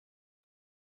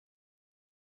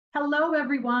Hello,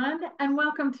 everyone, and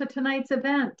welcome to tonight's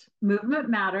event, Movement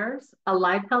Matters, a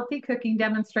live healthy cooking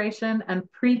demonstration and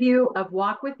preview of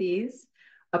Walk with Ease,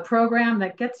 a program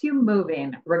that gets you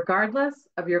moving regardless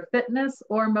of your fitness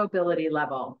or mobility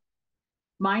level.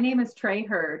 My name is Trey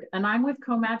Hurd, and I'm with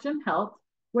Comagine Health,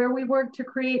 where we work to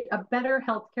create a better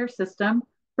healthcare system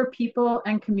for people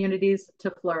and communities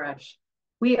to flourish.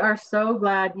 We are so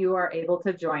glad you are able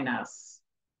to join us.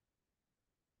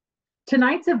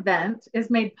 Tonight's event is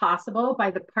made possible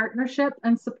by the partnership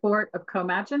and support of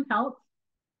Comagine Health,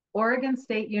 Oregon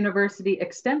State University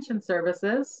Extension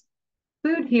Services,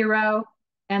 Food Hero,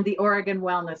 and the Oregon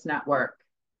Wellness Network.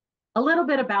 A little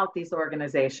bit about these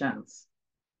organizations.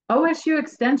 OSU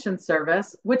Extension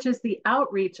Service, which is the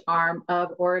outreach arm of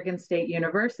Oregon State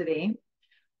University,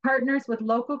 partners with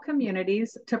local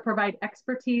communities to provide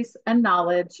expertise and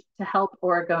knowledge to help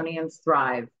Oregonians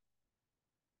thrive.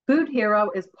 Food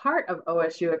Hero is part of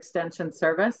OSU Extension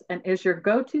Service and is your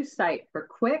go-to site for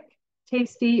quick,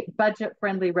 tasty,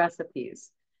 budget-friendly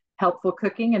recipes, helpful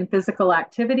cooking and physical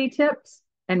activity tips,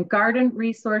 and garden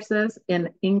resources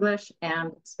in English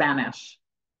and Spanish.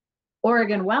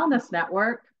 Oregon Wellness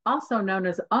Network, also known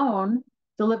as OWN,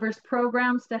 delivers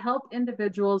programs to help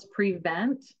individuals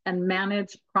prevent and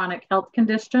manage chronic health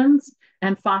conditions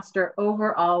and foster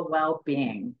overall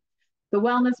well-being. The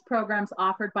wellness programs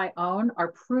offered by OWN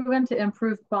are proven to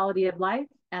improve quality of life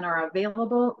and are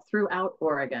available throughout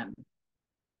Oregon.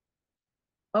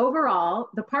 Overall,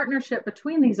 the partnership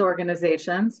between these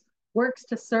organizations works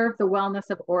to serve the wellness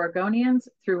of Oregonians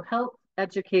through health,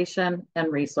 education, and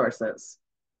resources.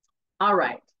 All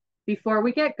right, before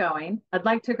we get going, I'd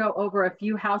like to go over a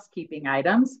few housekeeping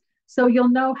items so you'll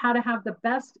know how to have the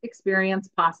best experience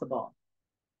possible.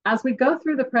 As we go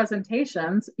through the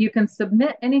presentations, you can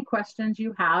submit any questions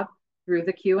you have through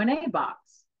the Q&A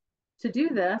box. To do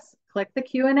this, click the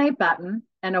Q&A button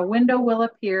and a window will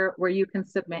appear where you can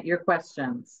submit your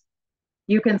questions.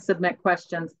 You can submit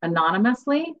questions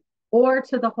anonymously or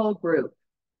to the whole group.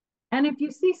 And if you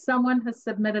see someone has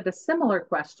submitted a similar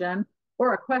question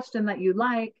or a question that you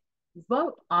like,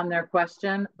 vote on their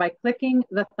question by clicking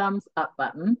the thumbs up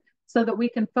button so that we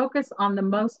can focus on the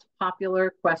most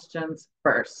popular questions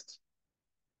first.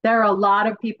 There are a lot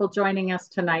of people joining us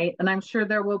tonight, and I'm sure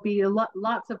there will be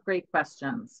lots of great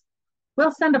questions.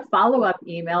 We'll send a follow-up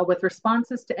email with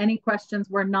responses to any questions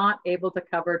we're not able to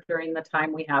cover during the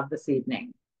time we have this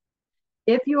evening.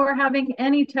 If you are having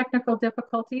any technical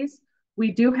difficulties,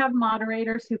 we do have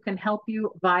moderators who can help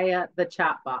you via the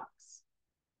chat box.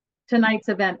 Tonight's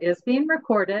event is being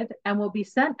recorded and will be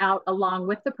sent out along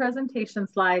with the presentation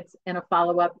slides in a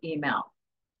follow-up email.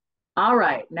 All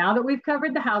right, now that we've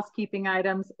covered the housekeeping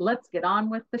items, let's get on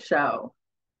with the show.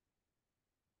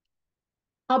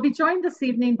 I'll be joined this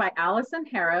evening by Allison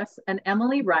Harris and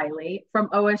Emily Riley from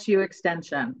OSU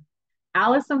Extension.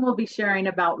 Allison will be sharing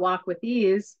about Walk with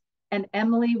Ease, and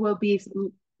Emily will be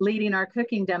leading our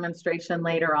cooking demonstration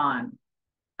later on.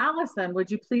 Allison,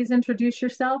 would you please introduce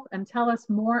yourself and tell us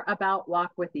more about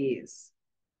Walk with Ease?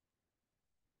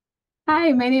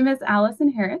 Hi, my name is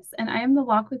Allison Harris, and I am the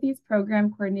Walk with Ease program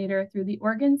coordinator through the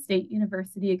Oregon State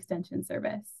University Extension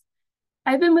Service.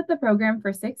 I've been with the program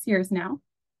for 6 years now,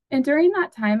 and during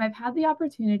that time, I've had the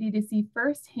opportunity to see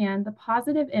firsthand the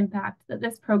positive impact that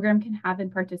this program can have in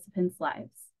participants'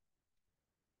 lives.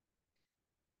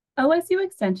 OSU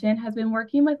Extension has been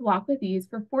working with Walk with Ease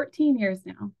for 14 years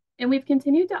now, and we've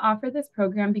continued to offer this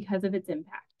program because of its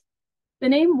impact. The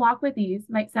name Walk with Ease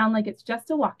might sound like it's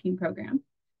just a walking program,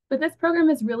 but this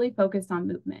program is really focused on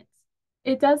movement.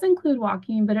 It does include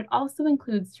walking, but it also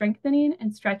includes strengthening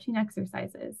and stretching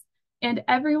exercises, and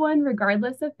everyone,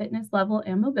 regardless of fitness level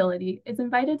and mobility, is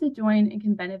invited to join and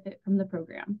can benefit from the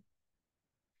program.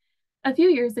 A few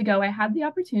years ago, I had the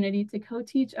opportunity to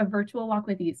co-teach a virtual Walk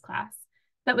with Ease class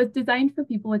that was designed for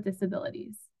people with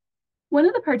disabilities. One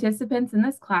of the participants in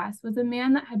this class was a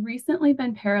man that had recently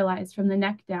been paralyzed from the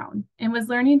neck down and was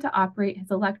learning to operate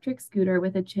his electric scooter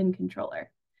with a chin controller.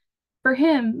 For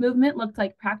him, movement looked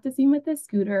like practicing with his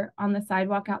scooter on the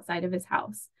sidewalk outside of his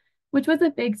house, which was a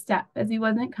big step as he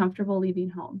wasn't comfortable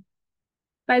leaving home.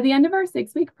 By the end of our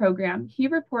 6-week program, he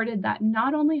reported that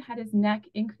not only had his neck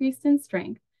increased in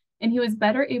strength and he was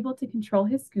better able to control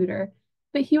his scooter,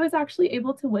 but he was actually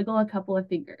able to wiggle a couple of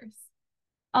fingers.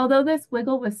 Although this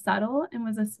wiggle was subtle and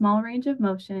was a small range of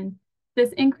motion,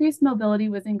 this increased mobility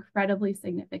was incredibly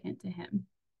significant to him.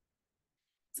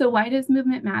 So why does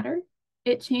movement matter?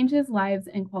 It changes lives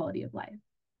and quality of life.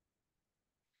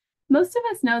 Most of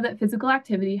us know that physical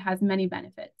activity has many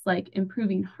benefits, like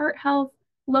improving heart health,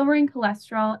 lowering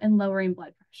cholesterol, and lowering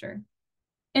blood pressure.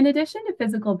 In addition to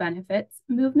physical benefits,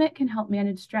 movement can help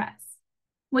manage stress.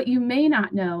 What you may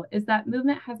not know is that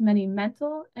movement has many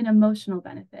mental and emotional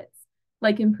benefits,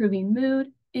 like improving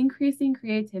mood, increasing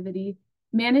creativity,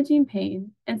 managing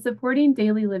pain, and supporting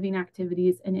daily living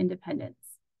activities and independence,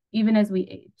 even as we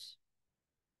age.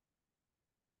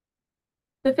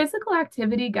 The Physical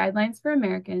Activity Guidelines for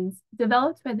Americans,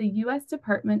 developed by the U.S.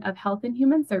 Department of Health and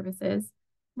Human Services,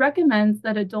 recommends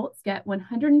that adults get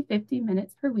 150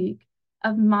 minutes per week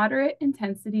of moderate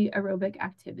intensity aerobic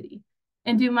activity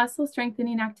and do muscle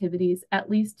strengthening activities at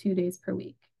least 2 days per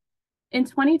week. In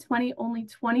 2020, only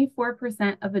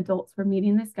 24% of adults were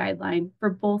meeting this guideline for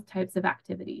both types of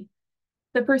activity.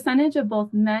 The percentage of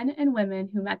both men and women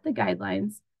who met the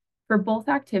guidelines for both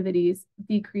activities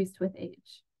decreased with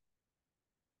age.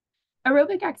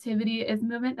 Aerobic activity is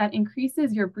movement that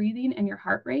increases your breathing and your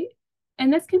heart rate,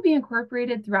 and this can be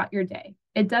incorporated throughout your day.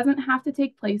 It doesn't have to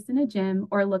take place in a gym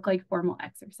or look like formal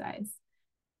exercise.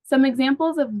 Some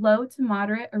examples of low to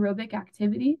moderate aerobic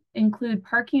activity include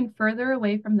parking further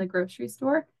away from the grocery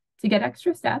store to get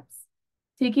extra steps,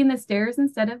 taking the stairs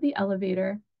instead of the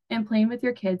elevator, and playing with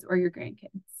your kids or your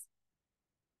grandkids.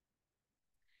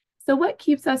 So what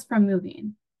keeps us from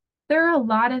moving? There are a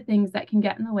lot of things that can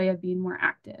get in the way of being more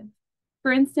active.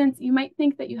 For instance, you might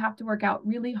think that you have to work out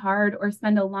really hard or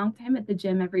spend a long time at the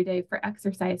gym every day for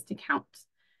exercise to count.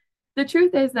 The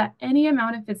truth is that any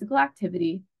amount of physical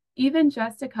activity, even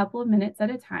just a couple of minutes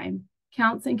at a time,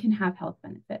 counts and can have health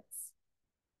benefits.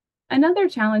 Another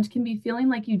challenge can be feeling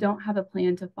like you don't have a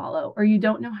plan to follow or you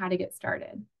don't know how to get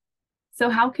started. So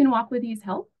how can Walk with Ease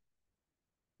help?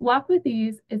 Walk with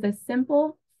Ease is a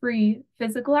simple, free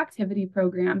physical activity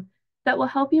program that will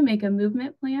help you make a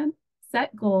movement plan,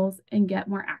 set goals, and get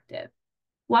more active.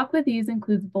 Walk with Ease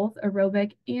includes both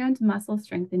aerobic and muscle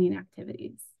strengthening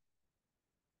activities.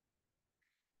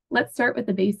 Let's start with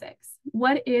the basics.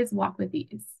 What is Walk with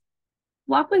Ease?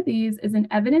 Walk with Ease is an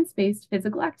evidence-based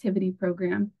physical activity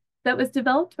program that was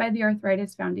developed by the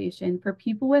Arthritis Foundation for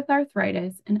people with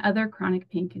arthritis and other chronic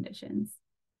pain conditions.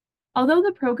 Although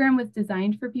the program was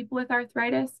designed for people with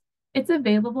arthritis, it's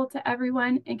available to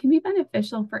everyone and can be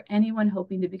beneficial for anyone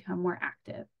hoping to become more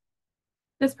active.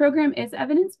 This program is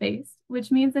evidence-based,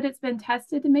 which means that it's been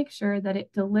tested to make sure that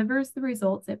it delivers the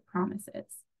results it promises.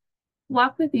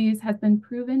 Walk with Ease has been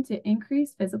proven to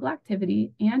increase physical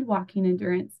activity and walking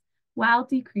endurance while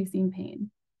decreasing pain.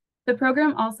 The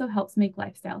program also helps make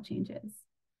lifestyle changes.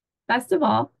 Best of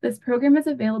all, this program is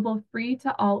available free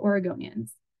to all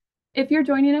Oregonians. If you're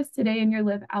joining us today and you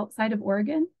live outside of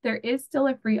Oregon, there is still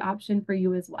a free option for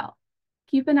you as well.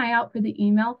 Keep an eye out for the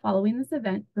email following this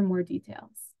event for more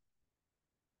details.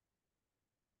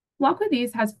 Walk with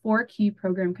Ease has 4 key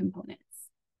program components.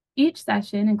 Each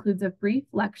session includes a brief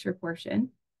lecture portion,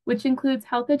 which includes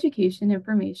health education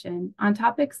information on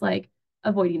topics like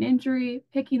avoiding injury,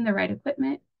 picking the right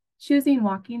equipment, choosing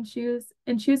walking shoes,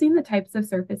 and choosing the types of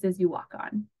surfaces you walk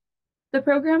on. The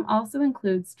program also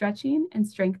includes stretching and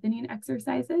strengthening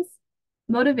exercises,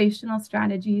 motivational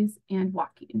strategies, and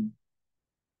walking.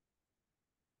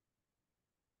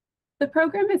 The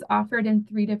program is offered in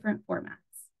 3 different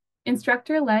formats: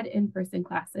 instructor-led in-person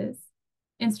classes,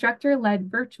 instructor-led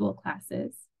virtual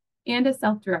classes, and a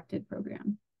self-directed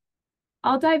program.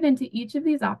 I'll dive into each of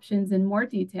these options in more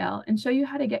detail and show you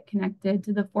how to get connected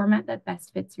to the format that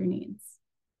best fits your needs.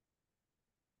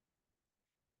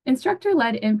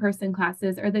 Instructor-led in-person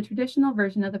classes are the traditional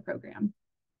version of the program.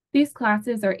 These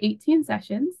classes are 18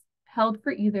 sessions held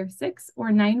for either 6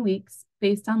 or 9 weeks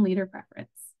based on leader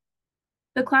preference.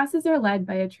 The classes are led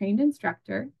by a trained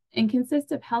instructor and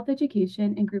consist of health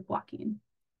education and group walking.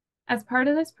 As part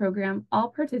of this program, all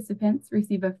participants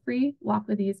receive a free Walk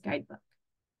with Ease guidebook.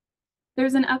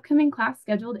 There's an upcoming class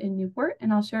scheduled in Newport,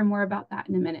 and I'll share more about that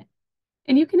in a minute.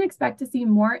 And you can expect to see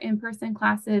more in-person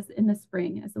classes in the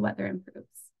spring as the weather improves.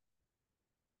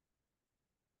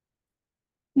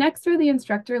 Next are the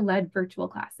instructor-led virtual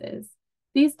classes.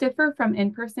 These differ from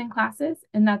in-person classes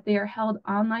in that they are held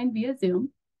online via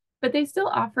Zoom, but they still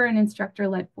offer an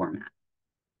instructor-led format.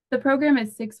 The program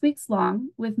is 6 weeks long,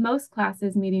 with most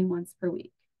classes meeting once per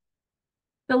week.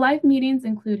 The live meetings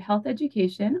include health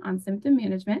education on symptom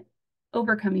management,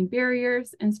 overcoming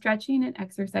barriers, and stretching and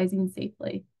exercising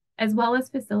safely, as well as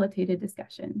facilitated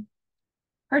discussion.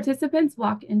 Participants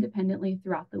walk independently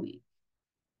throughout the week.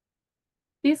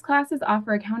 These classes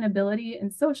offer accountability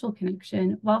and social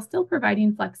connection while still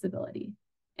providing flexibility,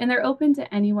 and they're open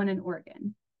to anyone in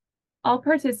Oregon. All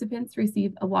participants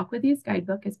receive a Walk with Ease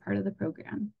guidebook as part of the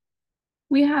program.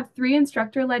 We have 3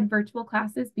 instructor-led virtual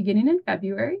classes beginning in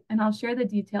February, and I'll share the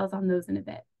details on those in a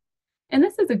bit. And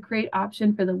this is a great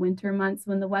option for the winter months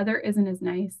when the weather isn't as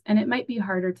nice and it might be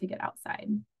harder to get outside.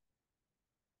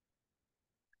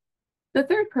 The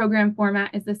third program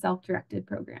format is the self-directed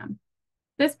program.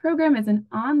 This program is an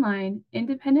online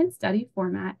independent study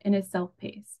format and is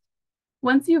self-paced.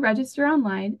 Once you register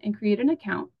online and create an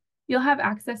account, you'll have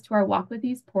access to our Walk with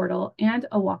Ease portal and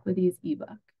a Walk with Ease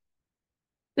ebook.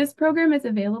 This program is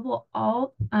available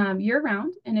all year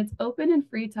round, and it's open and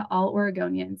free to all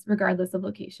Oregonians, regardless of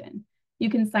location. You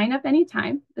can sign up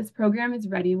anytime. This program is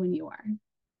ready when you are.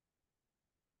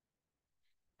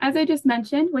 As I just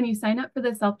mentioned, when you sign up for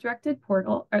the self-directed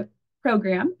portal or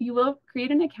program, you will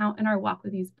create an account in our Walk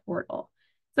with Ease portal.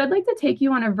 So I'd like to take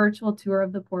you on a virtual tour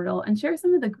of the portal and share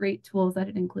some of the great tools that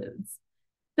it includes.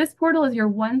 This portal is your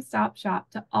one-stop shop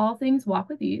to all things Walk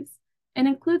with Ease and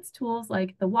includes tools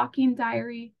like the walking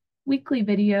diary, weekly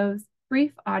videos,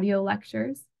 brief audio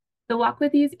lectures, the Walk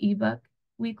with Ease ebook,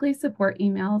 weekly support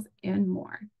emails, and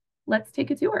more. Let's take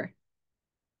a tour.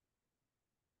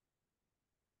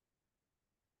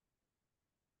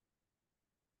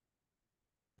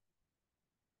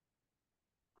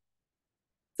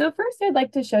 So first, I'd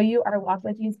like to show you our Walk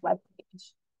with Ease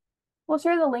webpage. We'll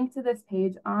share the link to this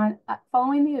page on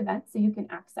following the event so you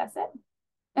can access it.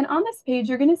 And on this page,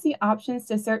 you're going to see options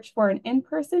to search for an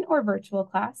in-person or virtual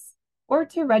class, or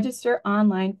to register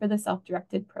online for the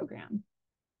self-directed program.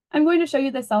 I'm going to show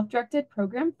you the self-directed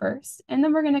program first, and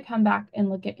then we're going to come back and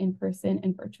look at in-person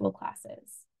and virtual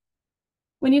classes.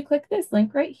 When you click this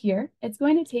link right here, it's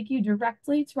going to take you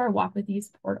directly to our Walk with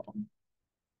Ease portal.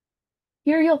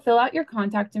 Here, you'll fill out your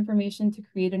contact information to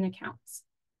create an account.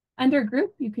 Under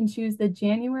Group, you can choose the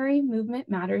January Movement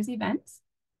Matters event.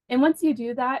 And once you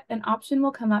do that, an option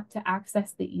will come up to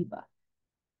access the ebook.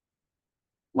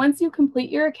 Once you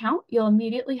complete your account, you'll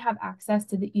immediately have access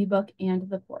to the ebook and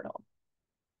the portal.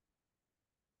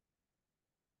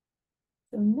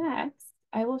 So next,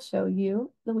 I will show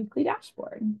you the weekly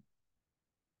dashboard.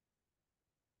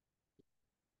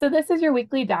 So this is your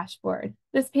weekly dashboard.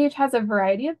 This page has a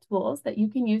variety of tools that you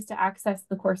can use to access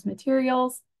the course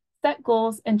materials, set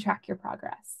goals, and track your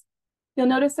progress. You'll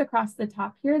notice across the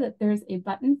top here that there's a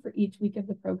button for each week of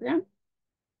the program.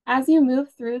 As you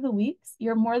move through the weeks,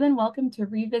 you're more than welcome to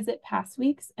revisit past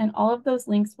weeks, and all of those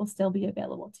links will still be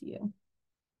available to you.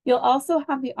 You'll also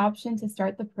have the option to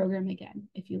start the program again,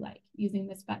 if you like, using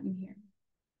this button here.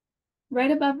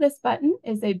 Right above this button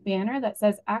is a banner that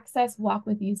says Access Walk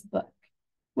with Ease book.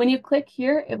 When you click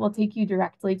here, it will take you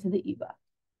directly to the ebook.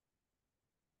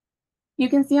 You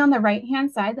can see on the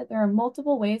right-hand side that there are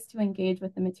multiple ways to engage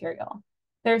with the material.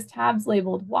 There's tabs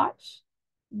labeled Watch,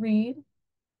 Read,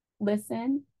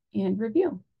 Listen, and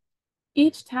Review.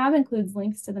 Each tab includes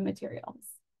links to the materials.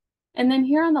 And then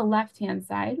here on the left-hand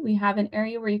side, we have an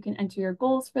area where you can enter your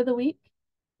goals for the week,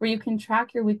 where you can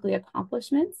track your weekly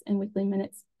accomplishments and weekly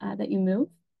minutes that you move,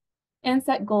 and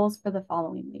set goals for the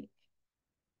following week.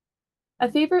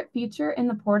 A favorite feature in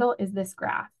the portal is this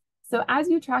graph. So as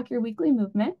you track your weekly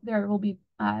movement, there will be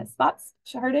spots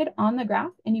charted on the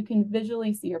graph, and you can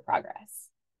visually see your progress.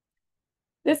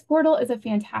 This portal is a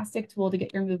fantastic tool to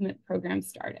get your movement program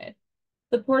started.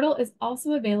 The portal is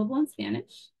also available in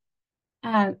Spanish,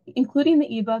 including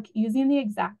the ebook using the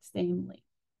exact same link.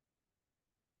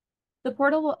 The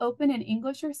portal will open in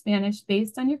English or Spanish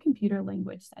based on your computer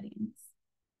language settings.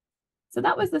 So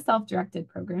that was the self-directed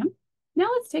program. Now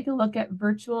let's take a look at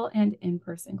virtual and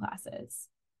in-person classes.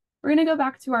 We're going to go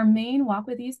back to our main Walk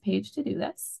with Ease page to do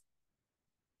this.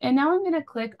 And now I'm going to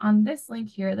click on this link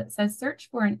here that says search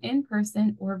for an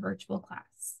in-person or virtual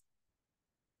class.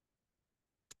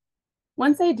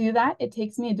 Once I do that, it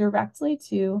takes me directly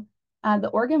to the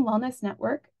Oregon Wellness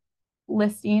Network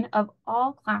listing of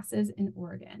all classes in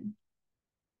Oregon.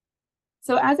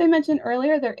 So as I mentioned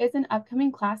earlier, there is an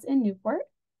upcoming class in Newport,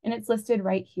 and it's listed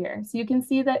right here. So you can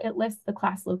see that it lists the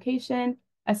class location,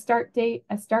 a start date,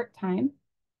 a start time.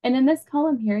 And in this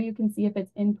column here, you can see if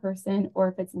it's in person or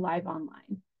if it's live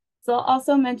online. So I'll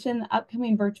also mention the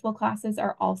upcoming virtual classes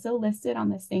are also listed on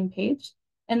the same page,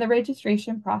 and the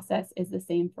registration process is the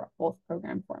same for both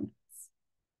program formats.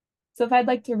 So if I'd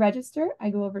like to register,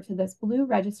 I go over to this blue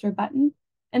register button,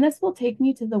 and this will take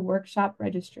me to the workshop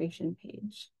registration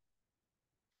page.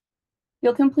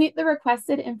 You'll complete the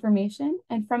requested information,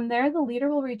 and from there, the leader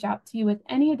will reach out to you with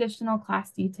any additional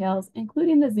class details,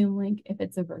 including the Zoom link if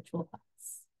it's a virtual class.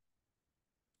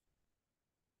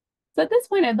 So at this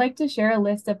point, I'd like to share a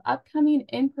list of upcoming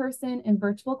in-person and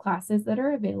virtual classes that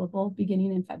are available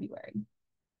beginning in February.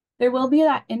 There will be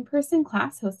that in-person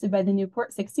class hosted by the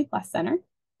Newport 60 Plus Center,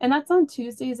 and that's on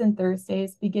Tuesdays and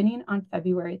Thursdays beginning on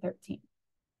February 13th.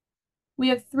 We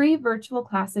have 3 virtual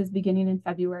classes beginning in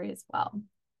February as well.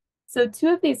 So 2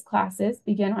 of these classes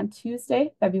begin on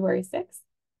Tuesday, February 6th.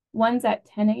 One's at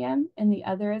 10 a.m. and the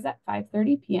other is at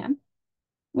 5:30 p.m.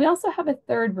 We also have a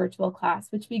third virtual class,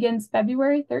 which begins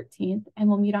February 13th and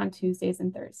will meet on Tuesdays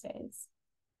and Thursdays.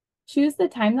 Choose the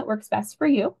time that works best for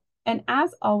you. And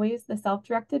as always, the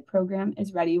self-directed program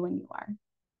is ready when you are.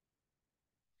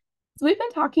 So we've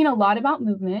been talking a lot about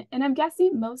movement, and I'm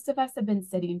guessing most of us have been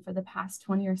sitting for the past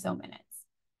 20 or so minutes.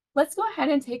 Let's go ahead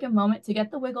and take a moment to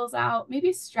get the wiggles out,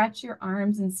 maybe stretch your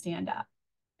arms and stand up.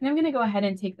 And I'm going to go ahead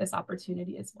and take this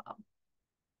opportunity as well.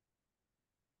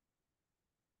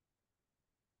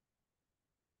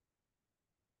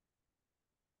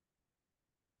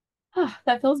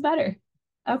 That feels better.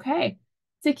 Okay,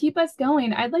 to keep us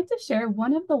going, I'd like to share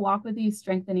one of the Walk With Ease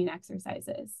strengthening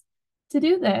exercises. To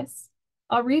do this,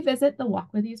 I'll revisit the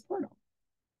Walk With Ease portal.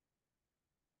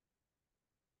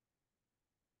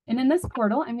 And in this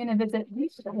portal, I'm going to visit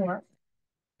Reach For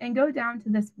and go down to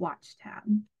this Watch tab.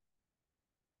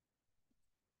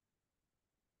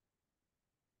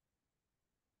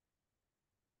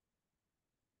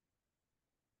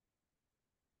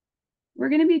 We're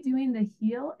going to be doing the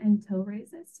heel and toe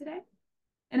raises today,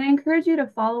 and I encourage you to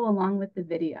follow along with the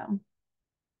video.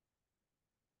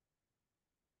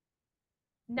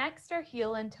 Next are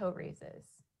heel and toe raises.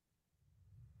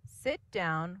 Sit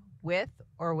down with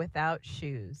or without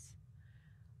shoes.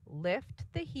 Lift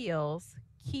the heels,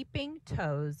 keeping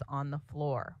toes on the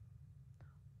floor.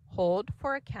 Hold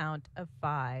for a count of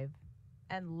 5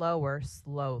 and lower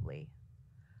slowly.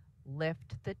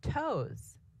 Lift the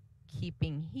toes,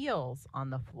 keeping heels on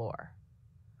the floor.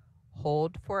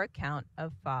 Hold for a count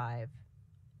of 5,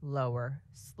 lower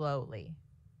slowly.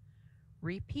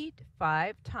 Repeat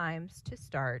 5 times to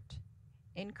start,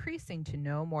 increasing to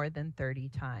no more than 30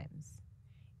 times.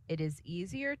 It is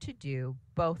easier to do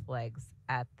both legs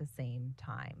at the same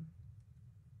time.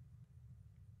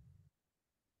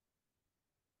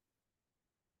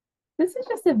 This is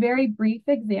just a very brief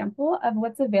example of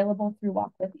what's available through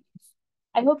Walk With Ease.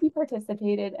 I hope you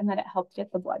participated and that it helped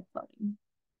get the blood flowing.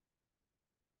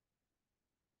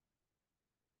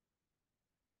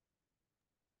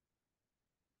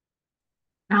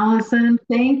 Allison,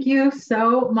 thank you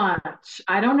so much.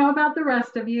 I don't know about the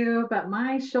rest of you, but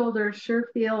my shoulders sure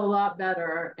feel a lot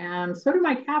better, and so do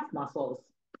my calf muscles.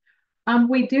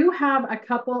 We do have a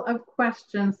couple of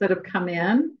questions that have come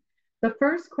in. The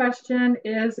first question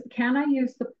is, can I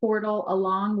use the portal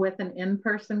along with an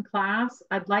in-person class?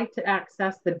 I'd like to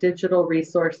access the digital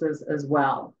resources as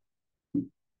well.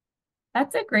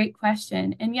 That's a great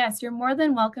question. And yes, you're more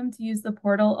than welcome to use the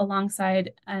portal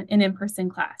alongside an in-person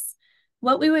class.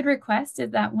 What we would request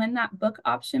is that when that book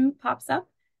option pops up,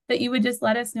 that you would just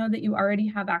let us know that you already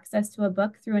have access to a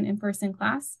book through an in-person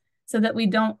class so that we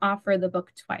don't offer the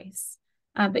book twice.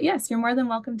 But yes, you're more than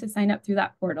welcome to sign up through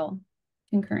that portal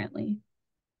concurrently.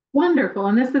 Wonderful.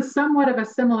 And this is somewhat of a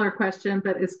similar question,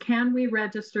 but can we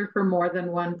register for more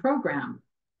than one program?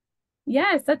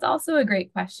 Yes, that's also a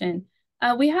great question.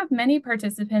 We have many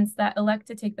participants that elect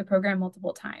to take the program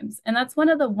multiple times. And that's one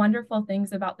of the wonderful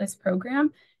things about this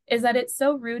program is that it's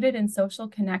so rooted in social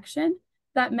connection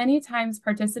that many times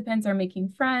participants are making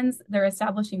friends, they're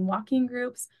establishing walking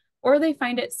groups, or they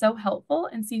find it so helpful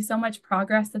and see so much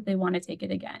progress that they want to take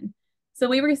it again. So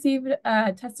we received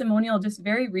a testimonial just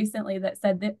very recently that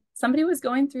said that somebody was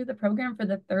going through the program for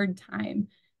the 3rd time.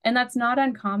 And that's not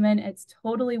uncommon. It's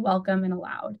totally welcome and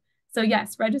allowed. So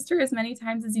yes, register as many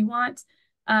times as you want.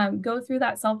 Go through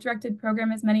that self-directed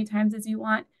program as many times as you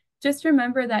want. Just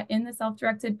remember that in the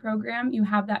self-directed program, you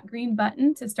have that green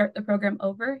button to start the program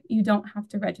over. You don't have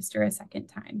to register a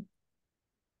 2nd time.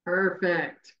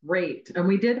 Perfect. Great. And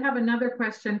we did have another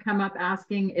question come up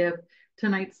asking if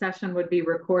tonight's session would be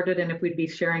recorded and if we'd be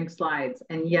sharing slides.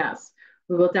 And yes,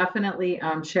 we will definitely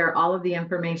share all of the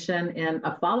information in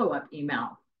a follow-up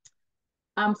email.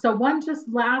 So one just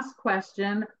last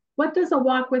question. What does a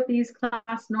Walk With Ease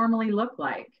class normally look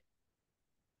like?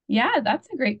 Yeah, that's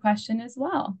a great question as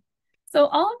well. So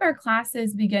all of our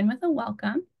classes begin with a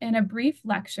welcome and a brief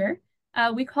lecture.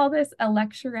 We call this a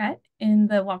lecturette in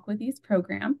the Walk With Ease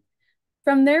program.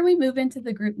 From there, we move into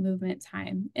the group movement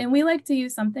time, and we like to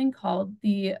use something called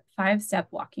the 5-step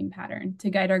walking pattern to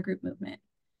guide our group movement.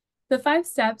 The 5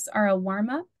 steps are a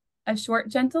warm-up, a short,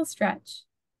 gentle stretch,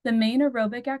 the main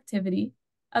aerobic activity,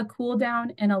 a cool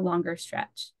down, and a longer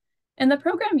stretch. And the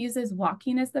program uses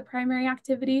walking as the primary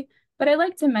activity, but I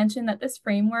like to mention that this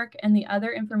framework and the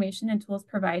other information and tools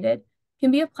provided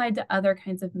can be applied to other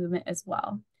kinds of movement as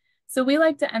well. So we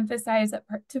like to emphasize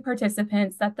to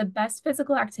participants that the best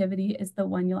physical activity is the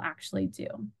one you'll actually do.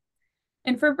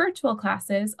 And for virtual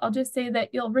classes, I'll just say that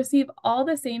you'll receive all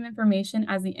the same information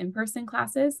as the in-person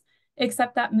classes,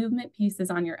 except that movement piece is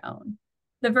on your own.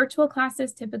 The virtual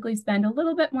classes typically spend a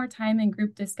little bit more time in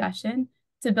group discussion,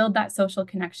 to build that social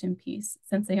connection piece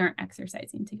since they aren't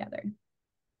exercising together.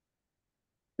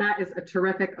 That is a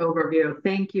terrific overview.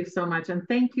 Thank you so much. And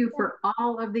thank you for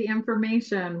all of the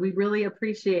information. We really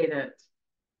appreciate it.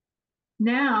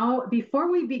 Now,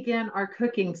 before we begin our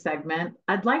cooking segment,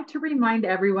 I'd like to remind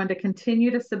everyone to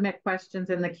continue to submit questions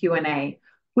in the Q&A.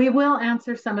 We will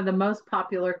answer some of the most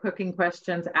popular cooking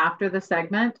questions after the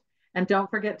segment, and don't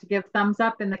forget to give thumbs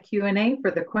up in the Q&A for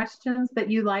the questions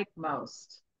that you like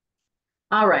most.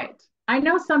 All right, I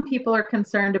know some people are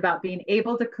concerned about being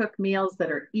able to cook meals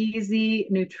that are easy,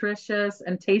 nutritious,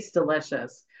 and taste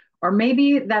delicious, or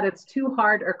maybe that it's too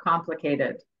hard or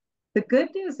complicated. The good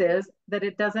news is that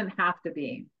it doesn't have to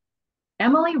be.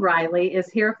 Emily Riley is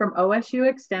here from OSU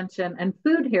Extension and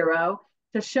Food Hero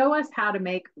to show us how to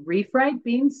make refried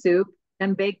bean soup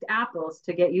and baked apples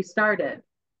to get you started.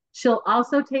 She'll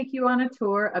also take you on a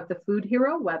tour of the Food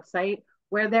Hero website,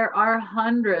 where there are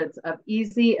hundreds of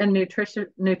easy and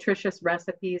nutritious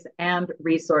recipes and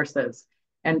resources.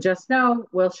 And just know,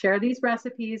 we'll share these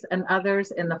recipes and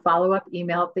others in the follow-up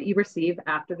email that you receive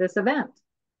after this event.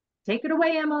 Take it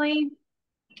away, Emily.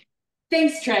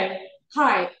 Thanks, Trey.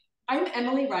 Hi, I'm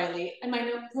Emily Riley, and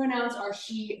my pronouns are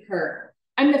she, her.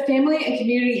 I'm the Family and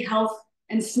Community Health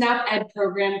and SNAP Ed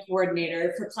Program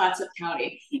Coordinator for Clatsop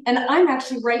County. And I'm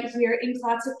actually right here in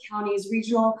Clatsop County's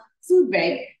Regional Food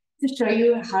Bank to show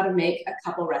you how to make a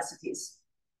couple recipes.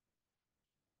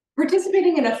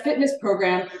 Participating in a fitness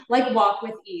program like Walk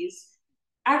with Ease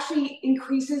actually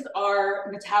increases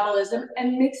our metabolism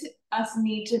and makes us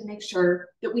need to make sure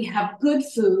that we have good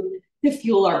food to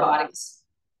fuel our bodies.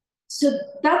 So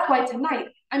that's why tonight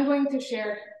I'm going to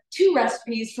share 2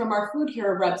 recipes from our Food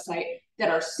Hero website that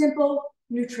are simple,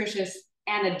 nutritious,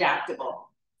 and adaptable.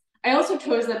 I also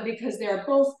chose them because they are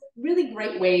both really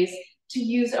great ways to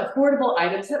use affordable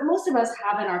items that most of us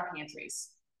have in our pantries.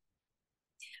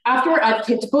 After I've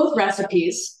picked both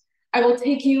recipes, I will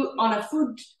take you on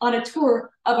a tour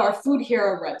of our Food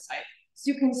Hero website,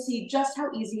 so you can see just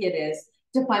how easy it is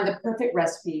to find the perfect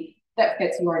recipe that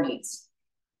fits your needs.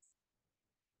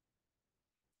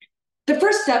 The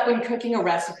first step when cooking a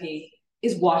recipe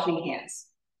is washing hands.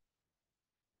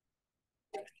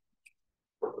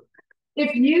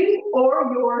 If you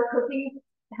or your cooking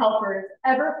helpers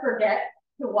ever forget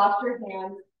to wash your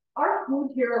hands, our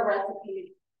Food Hero recipes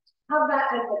have that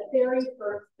as the very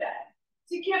first step,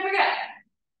 so you can't forget.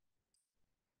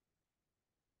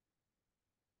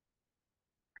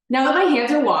 Now that my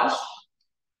hands are washed,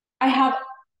 I have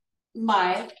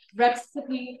my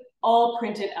recipe all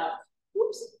printed out.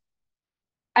 Oops.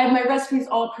 I have my recipes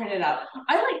all printed out.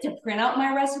 I like to print out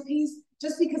my recipes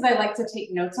just because I like to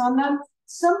take notes on them.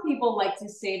 Some people like to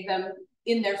save them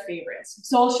in their favorites.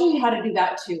 So I'll show you how to do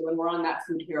that too when we're on that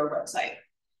Food Hero website.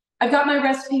 I've got my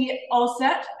recipe all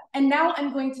set, and now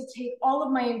I'm going to take all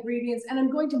of my ingredients and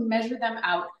I'm going to measure them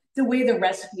out the way the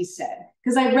recipe said.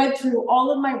 Because I read through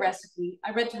all of my recipe,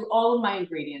 I read through all of my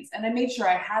ingredients, and I made sure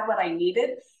I had what I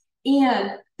needed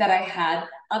and that I had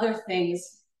other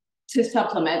things to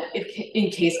supplement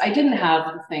in case I didn't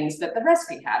have the things that the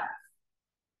recipe had.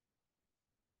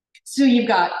 So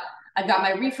I've got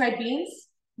my refried beans,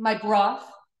 my broth,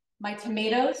 my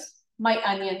tomatoes, my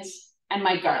onions, and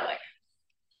my garlic.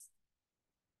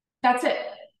 That's it.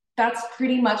 That's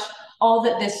pretty much all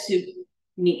that this soup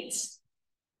needs.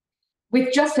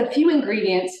 With just a few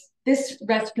ingredients, this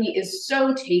recipe is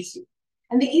so tasty.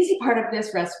 And the easy part of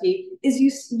this recipe is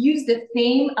you use the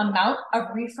same amount of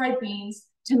refried beans,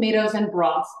 tomatoes, and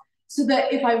broth, so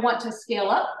that if I want to scale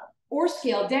up or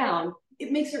scale down,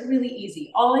 it makes it really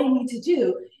easy. All I need to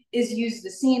do is use the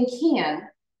same can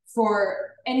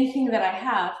for anything that I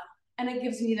have, and it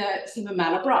gives me the same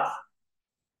amount of broth.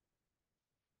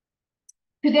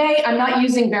 Today, I'm not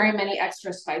using very many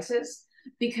extra spices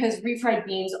because refried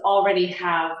beans already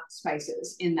have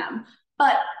spices in them.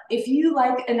 But if you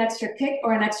like an extra kick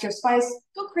or an extra spice,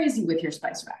 go crazy with your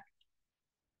spice rack.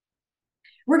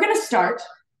 We're gonna start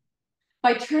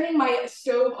by turning my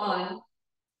stove on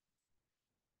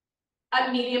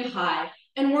at medium high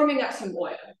and warming up some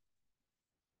oil.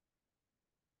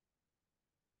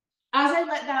 As I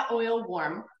let that oil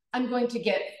warm, I'm going to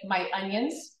get my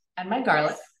onions and my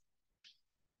garlic.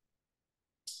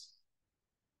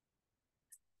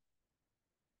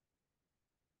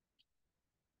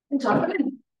 And toss them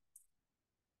in.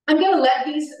 I'm gonna let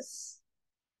these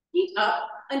heat up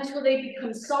until they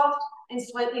become soft and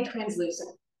slightly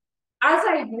translucent. As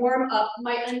I warm up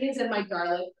my onions and my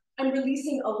garlic, I'm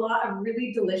releasing a lot of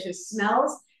really delicious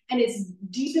smells, and it's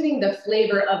deepening the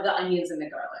flavor of the onions and the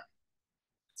garlic.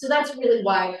 So that's really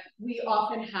why we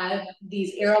often have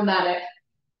these aromatic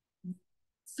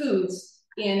foods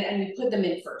in, and we put them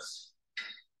in first.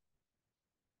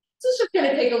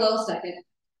 gonna take a little second.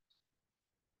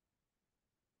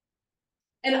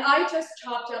 And I just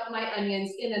chopped up my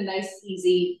onions in a nice,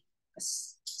 easy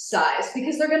size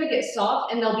because they're gonna get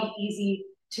soft and they'll be easy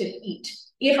to eat.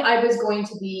 If I was going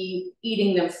to be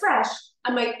eating them fresh,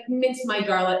 I might mince my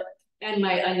garlic and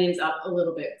my onions up a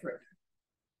little bit further.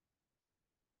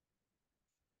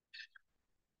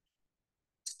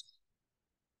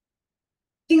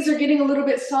 Things are getting a little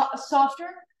bit softer,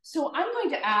 so I'm going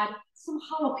to add some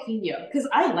jalapeno because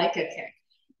I like a kick.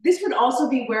 This would also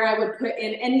be where I would put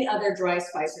in any other dry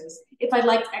spices. If I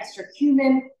liked extra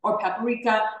cumin or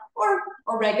paprika or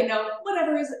oregano,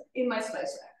 whatever is in my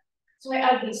spice rack. So I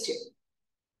add these two.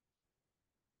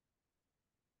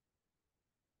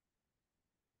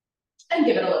 And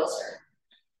give it a little stir.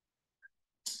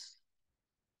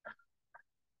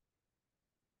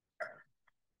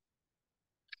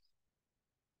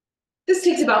 This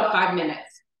takes about 5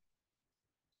 minutes.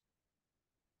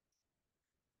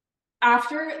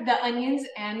 After the onions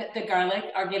and the garlic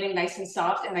are getting nice and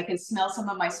soft and I can smell some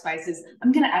of my spices,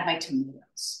 I'm gonna add my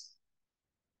tomatoes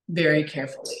very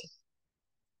carefully.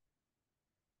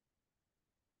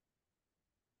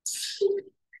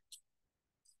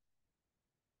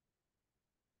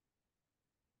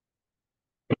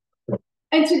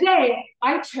 And today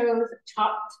I chose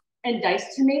chopped and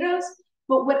diced tomatoes,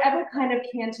 but whatever kind of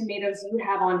canned tomatoes you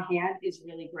have on hand is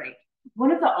really great.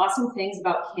 One of the awesome things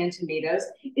about canned tomatoes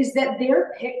is that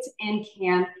they're picked and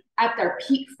canned at their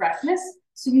peak freshness,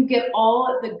 so you get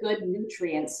all the good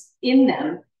nutrients in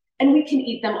them, and we can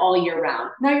eat them all year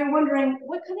round. Now you're wondering,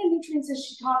 what kind of nutrients is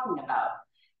she talking about?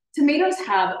 Tomatoes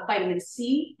have vitamin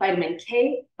C, vitamin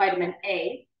K, vitamin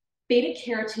A, beta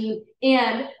carotene,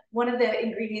 and one of the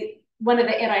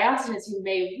antioxidants you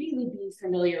may really be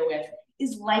familiar with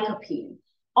is lycopene.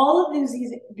 All of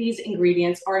these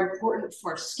ingredients are important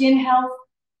for skin health,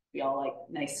 we all like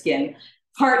nice skin,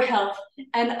 heart health,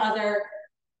 and other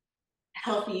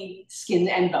healthy skin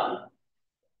and bone.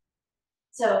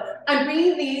 So I'm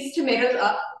bringing these tomatoes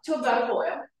up to about a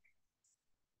boil.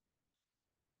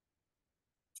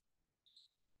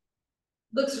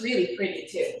 Looks really pretty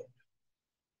too.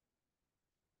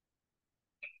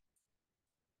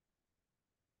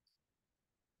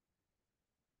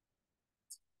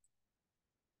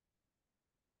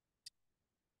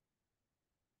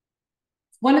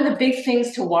 One of the big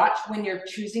things to watch when you're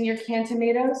choosing your canned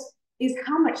tomatoes is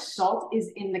how much salt is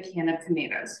in the can of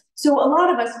tomatoes. So a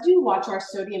lot of us do watch our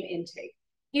sodium intake.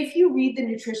 If you read the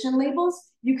nutrition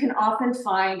labels, you can often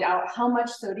find out how much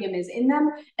sodium is in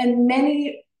them, and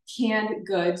many canned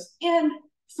goods and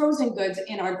frozen goods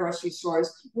in our grocery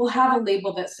stores will have a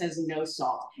label that says no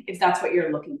salt, if that's what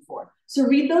you're looking for. So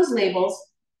read those labels,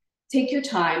 take your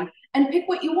time, and pick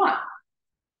what you want.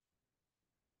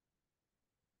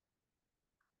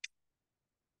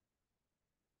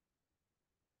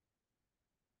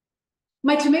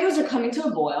 My tomatoes are coming to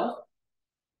a boil.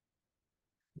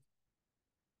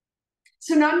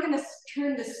 So now I'm gonna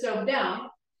turn the stove down,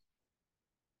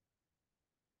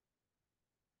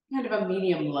 kind of a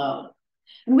medium low.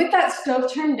 And with that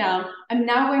stove turned down, I'm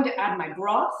now going to add my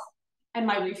broth and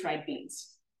my refried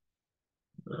beans.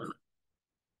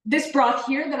 This broth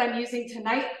here that I'm using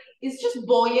tonight is just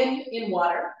bouillon in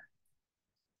water.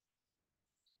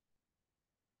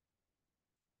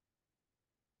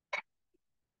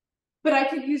 But I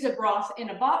could use a broth in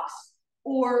a box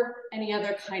or any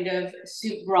other kind of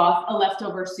soup broth, a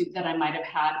leftover soup that I might have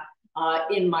had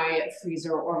in my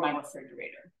freezer or my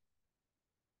refrigerator.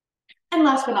 And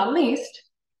last but not least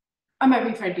are my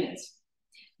refried beans.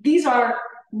 These are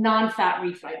non-fat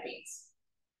refried beans.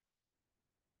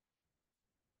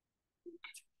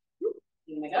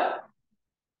 Here we go.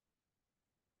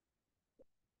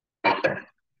 And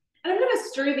I'm gonna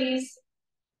stir these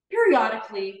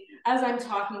periodically as I'm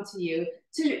talking to you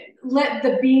to let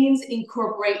the beans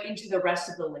incorporate into the rest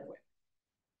of the liquid.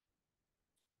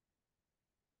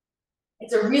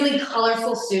 It's a really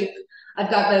colorful soup. I've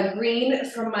got the green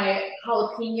from my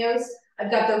jalapenos.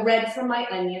 I've got the red from my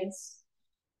onions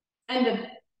and the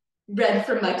red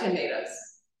from my tomatoes.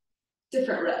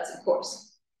 Different reds, of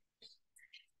course.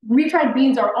 Refried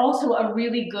beans are also a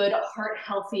really good heart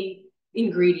healthy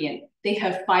ingredient. They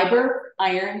have fiber,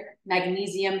 iron,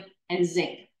 magnesium, and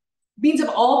zinc. Beans of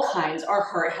all kinds are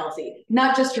heart healthy,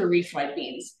 not just your refried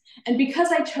beans. And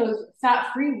because I chose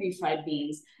fat-free refried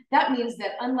beans, that means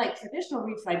that unlike traditional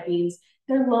refried beans,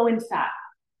 they're low in fat.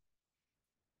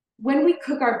 When we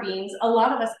cook our beans, a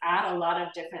lot of us add a lot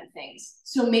of different things.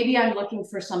 So maybe I'm looking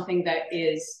for something that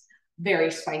is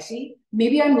very spicy.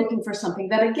 Maybe I'm looking for something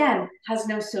that, again, has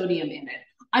no sodium in it.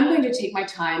 I'm going to take my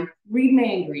time, read my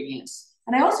ingredients.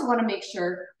 And I also want to make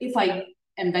sure if I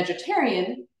am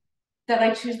vegetarian, that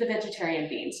I choose the vegetarian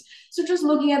beans. So just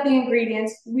looking at the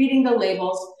ingredients, reading the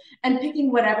labels, and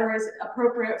picking whatever is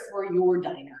appropriate for your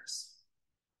diners.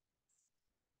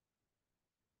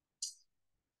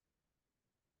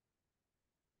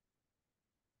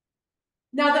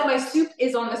 Now that my soup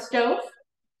is on the stove,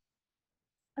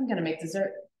 I'm gonna make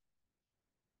dessert.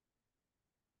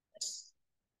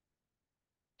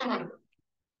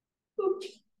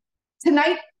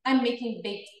 Tonight, I'm making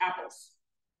baked apples.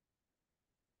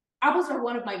 Apples are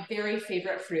one of my very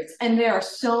favorite fruits, and there are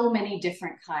so many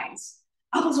different kinds.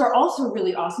 Apples are also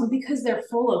really awesome because they're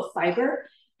full of fiber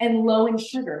and low in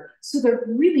sugar. So they're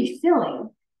really filling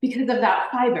because of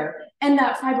that fiber. And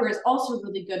that fiber is also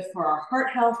really good for our heart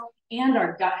health and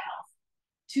our gut health.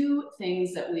 Two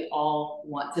things that we all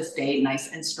want to stay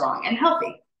nice and strong and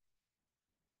healthy.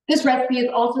 This recipe is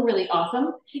also really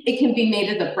awesome. It can be made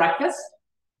as a breakfast.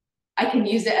 I can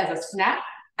use it as a snack.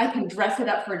 I can dress it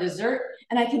up for dessert,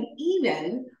 and I can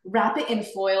even wrap it in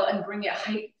foil and bring it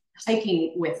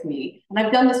hiking with me. And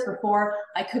I've done this before.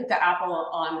 I cooked the apple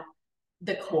on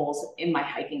the coals in my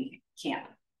hiking camp.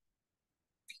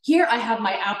 Here I have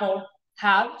my apple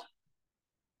halved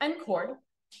and cored.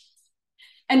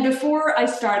 And before I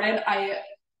started, I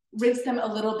rinsed them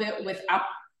a little bit with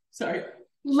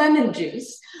lemon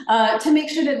juice to make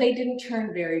sure that they didn't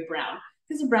turn very brown,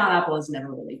 because a brown apple is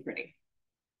never really pretty.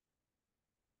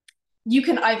 You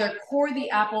can either core the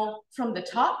apple from the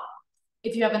top,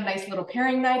 if you have a nice little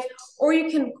paring knife, or you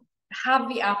can have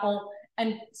the apple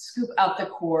and scoop out the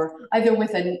core, either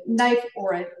with a knife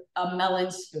or a melon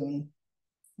spoon.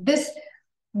 This,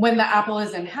 when the apple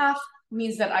is in half,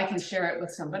 means that I can share it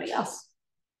with somebody else.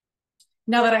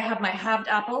 Now that I have my halved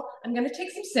apple, I'm gonna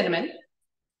take some cinnamon,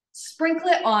 sprinkle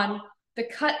it on the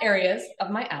cut areas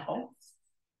of my apple.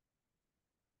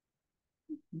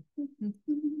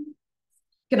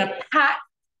 Gonna pat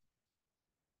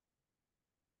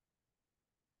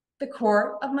the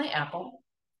core of my apple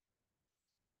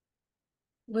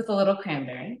with a little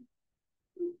cranberry.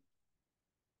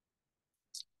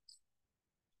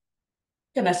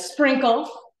 Gonna sprinkle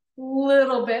a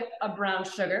little bit of brown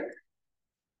sugar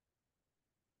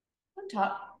on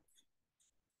top.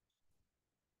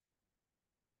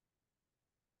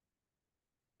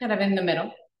 Kind of in the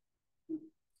middle.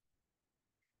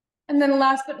 And then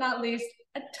last but not least,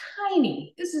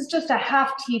 this is just a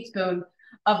half teaspoon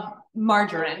of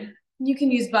margarine. You can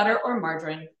use butter or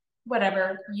margarine,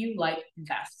 whatever you like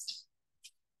best.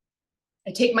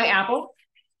 I take my apple,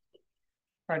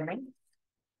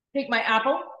 take my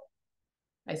apple,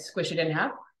 I squish it in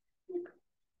half,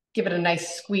 give it a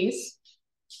nice squeeze.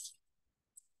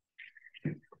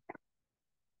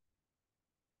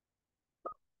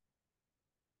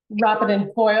 Wrap it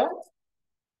in foil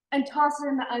and toss it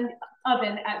in the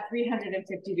oven at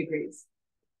 350 degrees.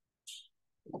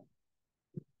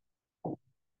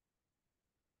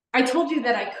 I told you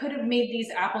that I could have made these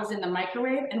apples in the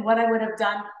microwave, and what I would have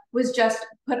done was just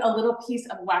put a little piece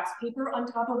of wax paper on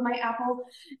top of my apple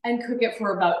and cook it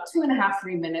for about 2.5,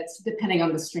 3 minutes, depending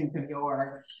on the strength of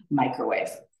your microwave.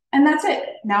 And that's it.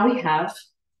 Now we have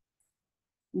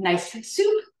nice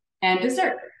soup and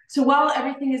dessert. So while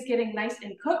everything is getting nice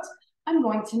and cooked, I'm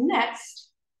going to next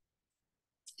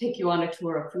take you on a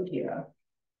tour of Food Hero.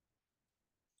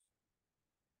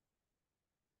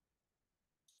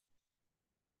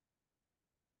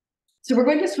 So we're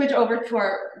going to switch over to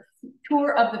our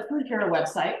tour of the Food Hero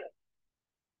website.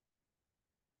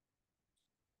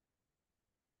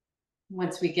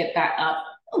 Once we get that up,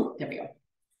 oh, there we go.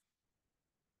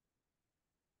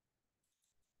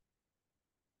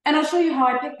 And I'll show you how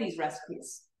I pick these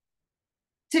recipes.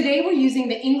 Today we're using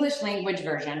the English language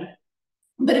version,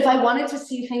 but if I wanted to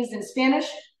see things in Spanish,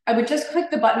 I would just click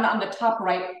the button on the top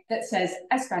right that says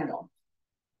Español.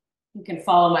 You can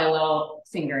follow my little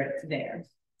finger there.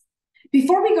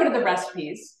 Before we go to the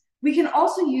recipes, we can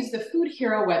also use the Food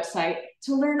Hero website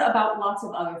to learn about lots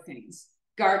of other things: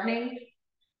 gardening,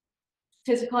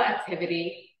 physical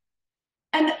activity,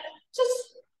 and just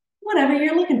whatever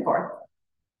you're looking for.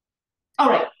 All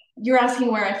right, you're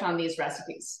asking where I found these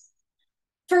recipes.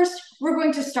 First, we're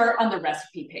going to start on the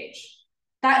recipe page.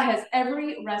 That has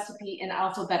every recipe in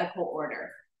alphabetical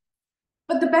order.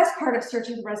 But the best part of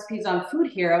searching the recipes on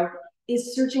Food Hero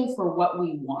is searching for what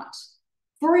we want.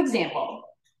 For example,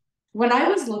 when I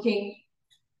was thinking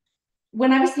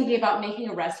about making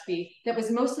a recipe that was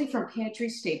mostly from pantry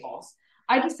staples,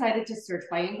 I decided to search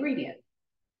by ingredient.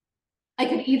 I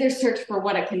could either search for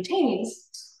what it contains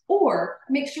or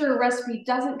make sure a recipe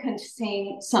doesn't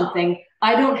contain something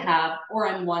I don't have or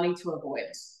I'm wanting to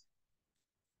avoid.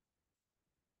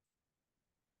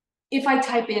 If I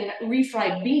type in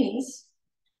refried beans,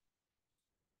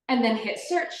 and then hit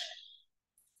search.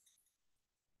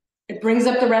 It brings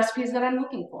up the recipes that I'm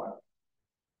looking for.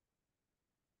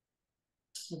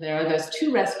 There are those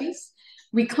 2 recipes.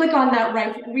 We click on that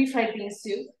refried bean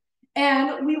soup,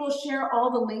 and we will share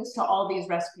all the links to all these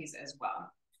recipes as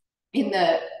well in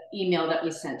the email that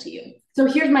we sent to you. So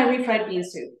here's my refried bean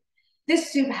soup.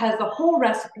 This soup has the whole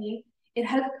recipe. It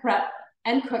has prep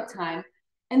and cook time,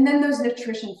 and then those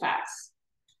nutrition facts.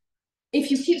 If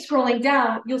you keep scrolling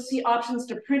down, you'll see options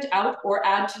to print out or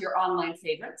add to your online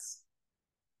favorites.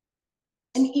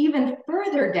 And even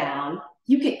further down,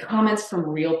 you get comments from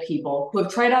real people who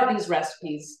have tried out these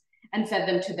recipes and fed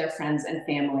them to their friends and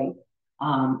family,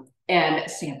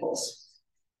 and samples.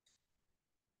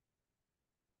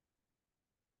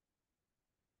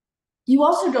 You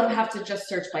also don't have to just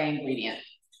search by ingredient.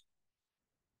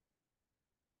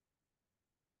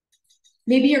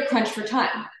 Maybe you're crunched for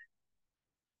time.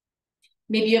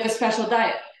 Maybe you have a special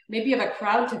diet. Maybe you have a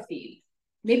crowd to feed.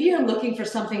 Maybe you're looking for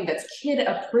something that's kid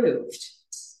approved.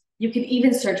 You can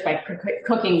even search by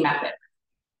cooking method.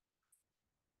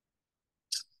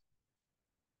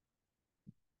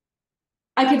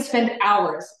 I could spend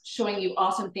hours showing you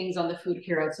awesome things on the Food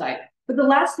Hero site, but the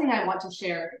last thing I want to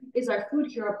share is our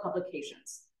Food Hero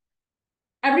publications.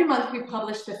 Every month we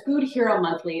publish the Food Hero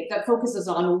Monthly that focuses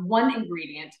on one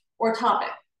ingredient or topic.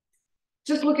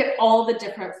 Just look at all the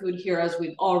different food heroes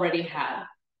we've already had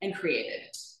and created.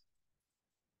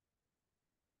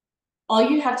 All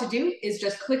you have to do is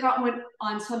just click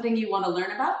on something you want to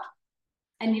learn about,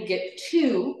 and you get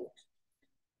 2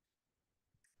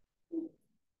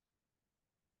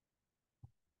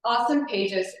 awesome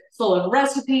pages full of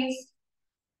recipes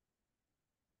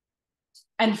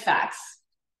and facts.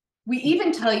 We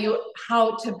even tell you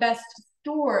how to best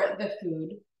store the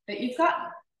food that you've gotten.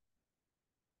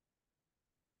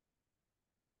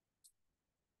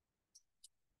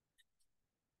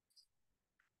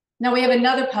 Now we have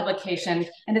another publication,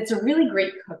 and it's a really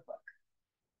great cookbook.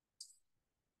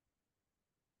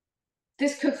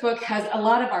 This cookbook has a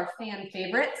lot of our fan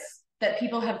favorites that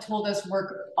people have told us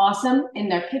work awesome in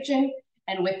their kitchen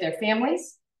and with their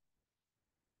families.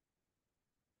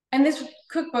 And this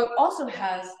cookbook also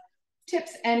has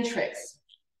tips and tricks.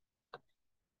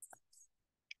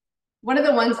 One of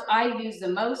the ones I use the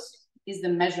most is the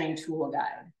measuring tool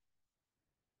guide.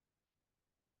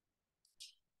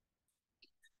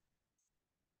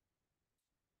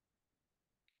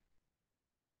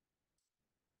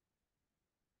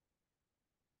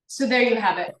 So there you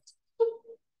have it.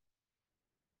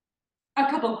 A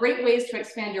couple great ways to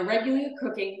expand your regular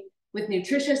cooking with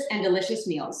nutritious and delicious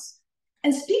meals.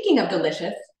 And speaking of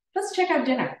delicious, let's check out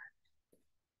dinner.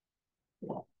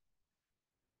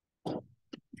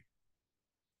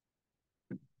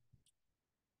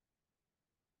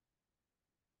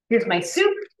 Here's my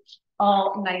soup,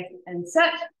 all nice and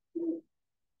set.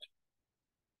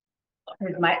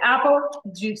 Here's my apple,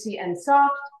 juicy and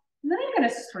soft. And then I'm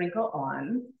gonna sprinkle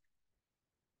on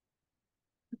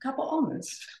a couple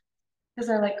almonds because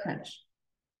I like crunch.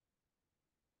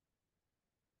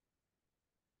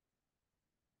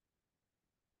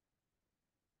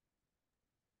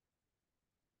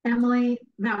 Emily,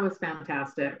 that was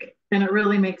fantastic. And it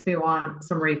really makes me want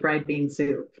some refried bean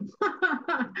soup.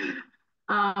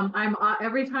 I'm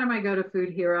every time I go to Food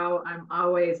Hero, I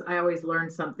always learn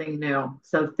something new.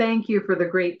 So thank you for the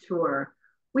great tour.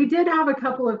 We did have a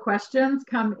couple of questions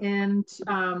come in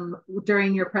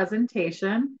during your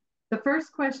presentation. The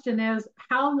first question is,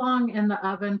 how long in the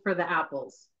oven for the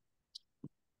apples?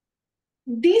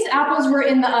 These apples were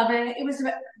in the oven.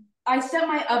 I set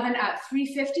my oven at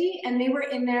 350 and they were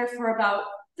in there for about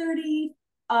 30,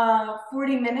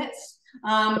 40 minutes.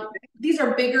 These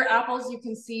are bigger apples. You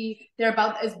can see they're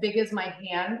about as big as my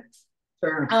hand.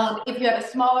 Sure. If you had a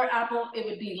smaller apple, it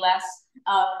would be less.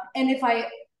 And if I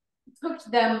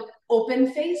cooked them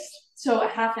open faced, so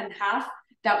half and half,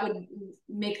 that would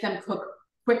make them cook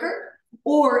quicker.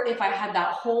 Or if I had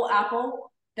that whole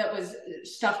apple that was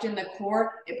stuffed in the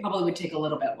core, it probably would take a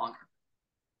little bit longer.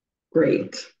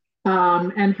 Great.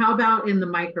 And how about in the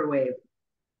microwave?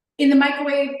 In the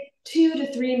microwave, 2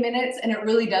 to 3 minutes, and it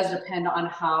really does depend on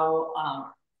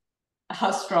how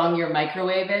strong your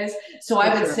microwave is. So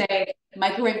I would say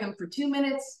microwave them for 2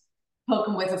 minutes, poke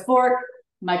them with a fork,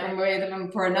 microwave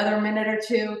them for another minute or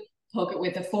 2, poke it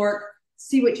with a fork,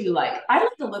 see what you like. I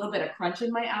like a little bit of crunch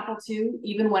in my apple too,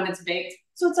 even when it's baked.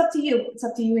 So it's up to you. It's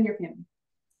up to you and your family.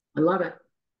 I love it.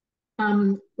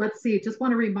 Let's see, just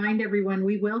want to remind everyone,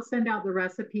 we will send out the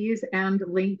recipes and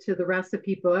link to the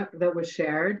recipe book that was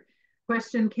shared.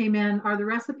 Question came in, are the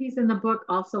recipes in the book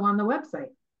also on the website?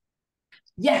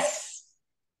 Yes.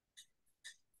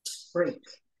 Great.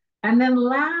 And then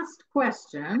last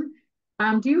question,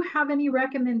 do you have any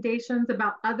recommendations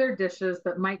about other dishes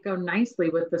that might go nicely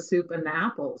with the soup and the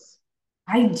apples?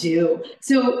 I do.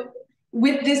 So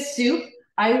with this soup,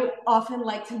 I often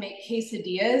like to make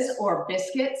quesadillas or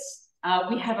biscuits.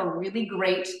 We have a really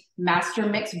great master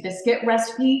mix biscuit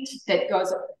recipe that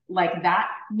goes like that.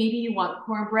 Maybe you want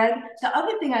cornbread. The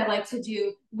other thing I like to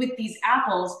do with these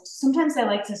apples, sometimes I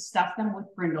like to stuff them with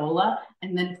granola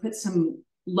and then put some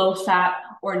low fat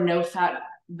or no fat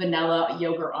vanilla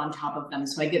yogurt on top of them.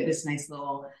 So I get this nice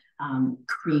little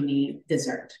creamy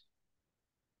dessert.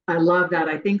 I love that.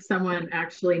 I think someone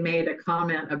actually made a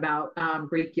comment about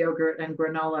Greek yogurt and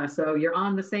granola. So you're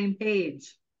on the same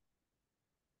page.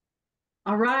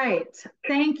 All right.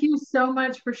 Thank you so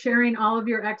much for sharing all of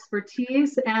your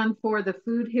expertise and for the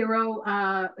Food Hero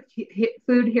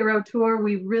tour.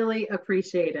 We really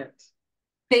appreciate it.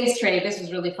 Thanks, Trey. This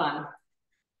was really fun.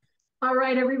 All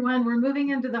right, everyone. We're moving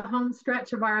into the home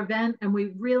stretch of our event, and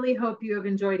we really hope you have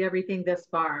enjoyed everything this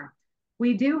far.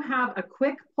 We do have a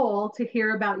quick poll to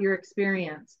hear about your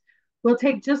experience. We'll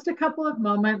take just a couple of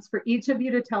moments for each of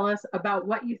you to tell us about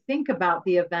what you think about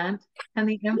the event and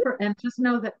just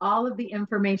know that all of the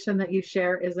information that you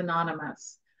share is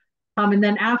anonymous. And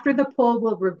then after the poll,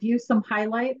 we'll review some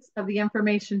highlights of the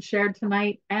information shared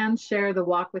tonight and share the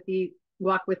Walk with Ease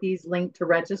link to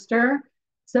register.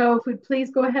 So if we'd please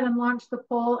go ahead and launch the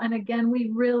poll. And again, we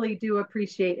really do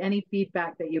appreciate any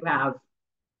feedback that you have.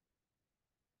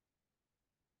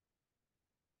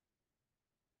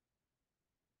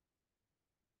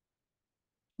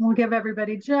 We'll give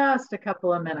everybody just a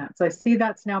couple of minutes. I see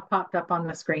that's now popped up on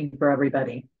the screen for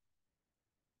everybody.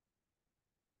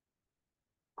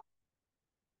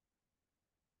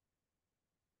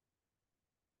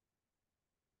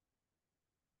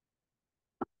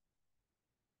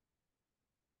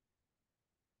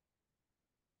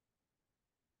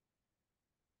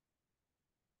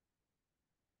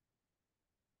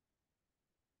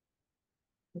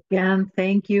 Again,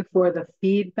 thank you for the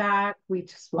feedback. We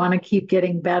just want to keep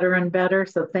getting better and better.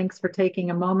 So thanks for taking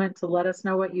a moment to let us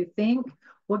know what you think.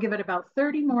 We'll give it about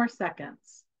 30 more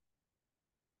seconds.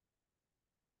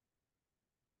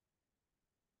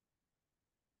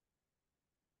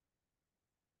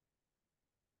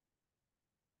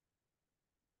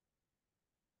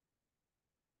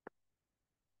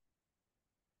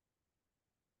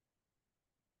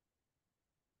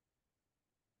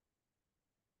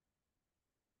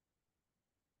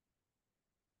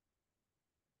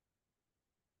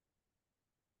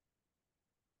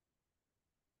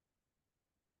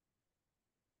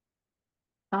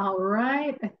 All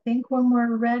right, I think when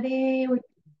we're ready, we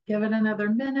give it another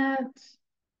minute.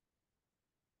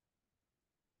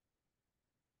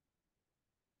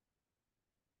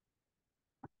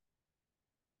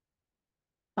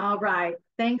 All right,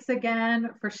 thanks again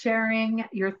for sharing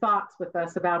your thoughts with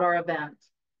us about our event.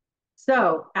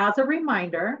 So as a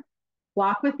reminder,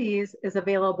 Walk with Ease is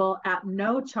available at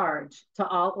no charge to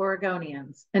all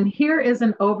Oregonians. And here is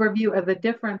an overview of the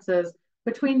differences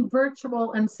between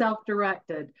virtual and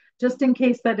self-directed, just in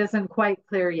case that isn't quite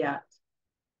clear yet.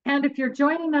 And if you're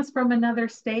joining us from another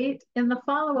state, in the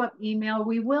follow-up email,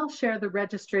 we will share the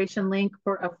registration link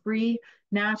for a free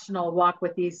national Walk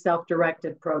with Ease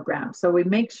self-directed program. So we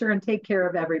make sure and take care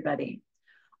of everybody.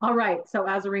 All right, so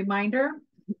as a reminder,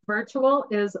 virtual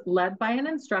is led by an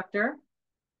instructor.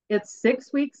 It's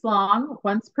 6 weeks long,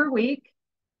 once per week.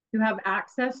 You have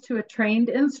access to a trained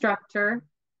instructor,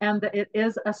 and it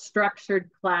is a structured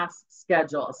class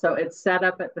schedule. So it's set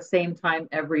up at the same time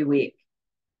every week.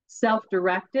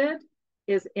 Self-directed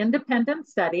is independent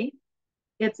study.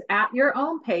 It's at your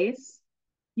own pace.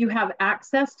 You have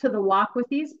access to the Walk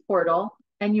with Ease portal,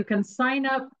 and you can sign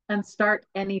up and start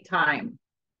anytime.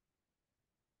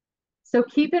 So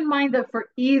keep in mind that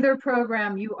for either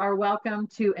program, you are welcome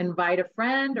to invite a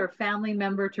friend or family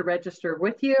member to register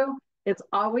with you. It's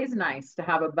always nice to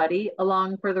have a buddy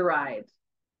along for the ride.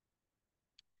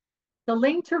 The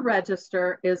link to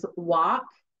register is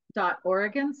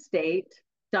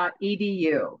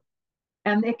walk.oregonstate.edu,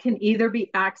 and it can either be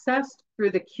accessed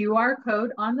through the QR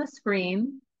code on the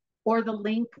screen or the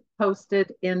link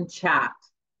posted in chat.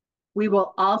 We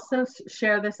will also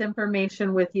share this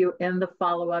information with you in the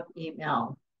follow-up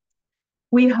email.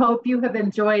 We hope you have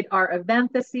enjoyed our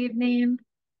event this evening.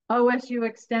 OSU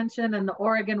Extension and the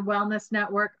Oregon Wellness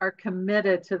Network are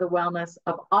committed to the wellness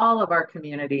of all of our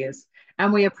communities,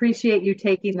 and we appreciate you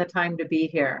taking the time to be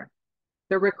here.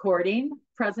 The recording,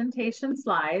 presentation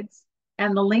slides,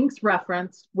 and the links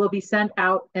referenced will be sent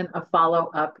out in a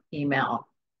follow-up email.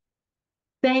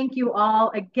 Thank you all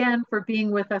again for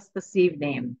being with us this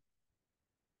evening.